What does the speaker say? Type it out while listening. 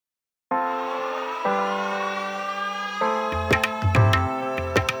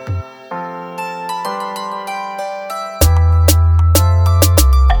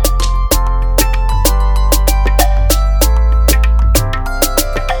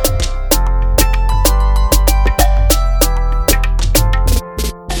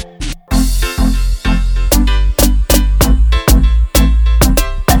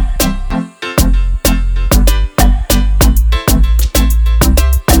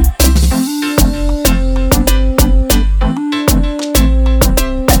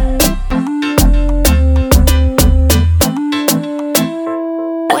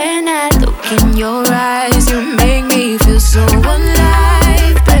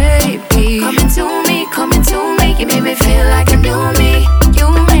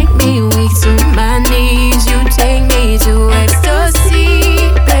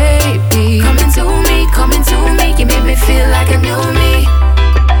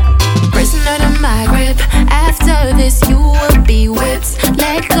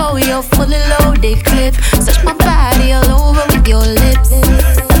slip. Touch my body all over with your lips.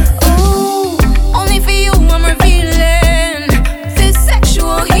 Ooh, only for you I'm revealing this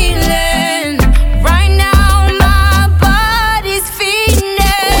sexual healing. Right now my body's feeling.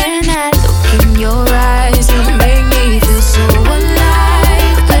 When I look in your eyes, you make me feel so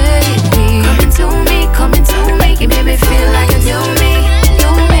alive, baby. Come into me, you make me feel like a new me. You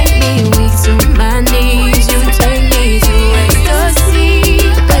make me weak to my knees. You take me to ecstasy,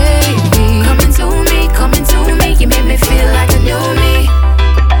 baby. Come into me, you make me feel like a new me.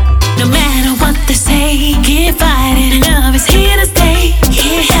 No matter what they say, can't fight it. Love is here to stay,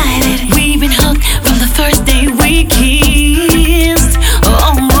 can't hide it. We've been hooked from the first day we kissed.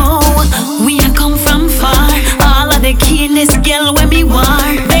 Oh, oh, we have come from far. All of the keenness, girl, when we war.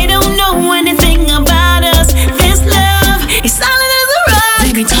 They don't know anything about us. This love is solid as a rock.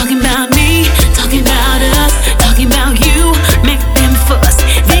 They be talking about me, talking about us, talking about you. Make them fuss.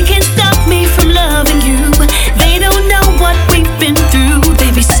 They can't stop me from loving you. They don't know what we've been through.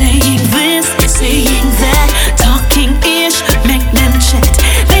 They be saying this, saying that, talking ish, make them chat.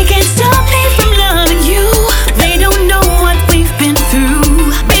 They can't stop me from loving you. They don't know what we've been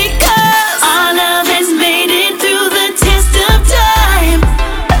through. Because our love has made it through the test of time.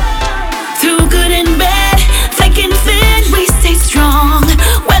 Through good and bad, thick and thin, we stay strong.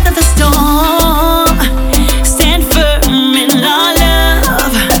 Weather the storm, stand firm in our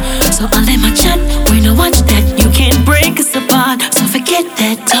love. So I'll let my chat, we know watch that. You can't break us apart, so forget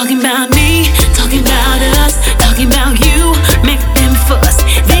that. Talking about me, talking about us, talking about you. Make them fuss.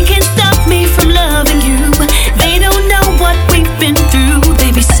 They can't stop me from loving you. They don't know what we've been through.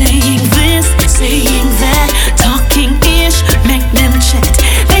 They be saying this, saying that, talking ish, make them chat.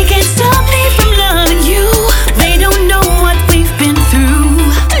 They can't stop me from loving you. They don't know what we've been through.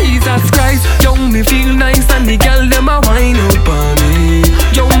 Jesus Christ, yo, me feel nice and the girl them a wine up on me.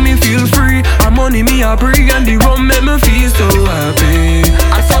 Yo, me feel free, I'm money me a bring and the rum make me feel so happy.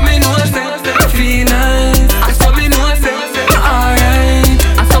 I saw me know say, I feel nice. I saw me know say, alright.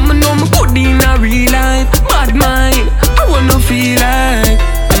 I saw me know me good in a real life. Bad mind, I wanna feel like.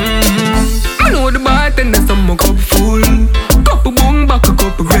 I know the bartender some my cup full. Couple boom back a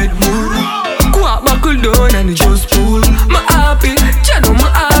couple Red Bull. Go out buckle down and it just pull. My happy, channel my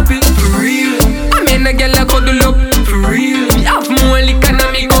happy for real. I mean a girl I cuddle up for real. Me have more liquor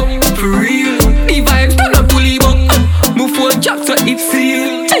than me cup for real. The vibes turn up fully up. My phone jack so it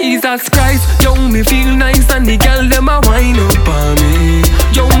seal. Jesus Christ, yo me feel nice and the girl them a wine up on me.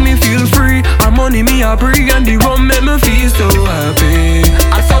 Yo me feel free, our money me a bring and the rum make me feel so happy.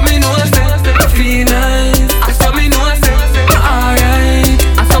 I saw me know say, I feel nice. I saw me know say, alright.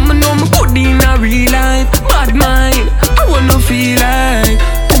 I saw me know me good in a real life. Bad mind, I wanna feel like.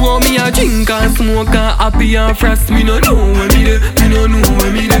 Pour me a drink and smoke and happy and frost. Me no know where me dey, me no know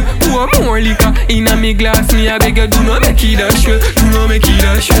where me dey. Pour more liquor in a me glass. Me a beg you do not make it a show, do not make it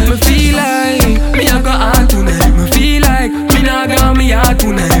a show. Me feel like me a go out tonight. Me feel like me nah got me out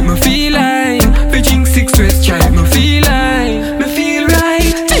tonight. Me feel like we drink 6 West Drive. Me feel like me feel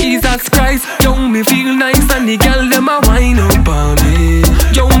right. Jesus Christ, yo me feel nice and the girl them a wine up on me.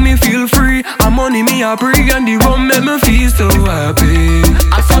 Yo me feel free, our money me a bring and the rum make me feel so happy.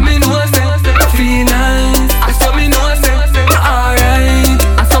 I saw me know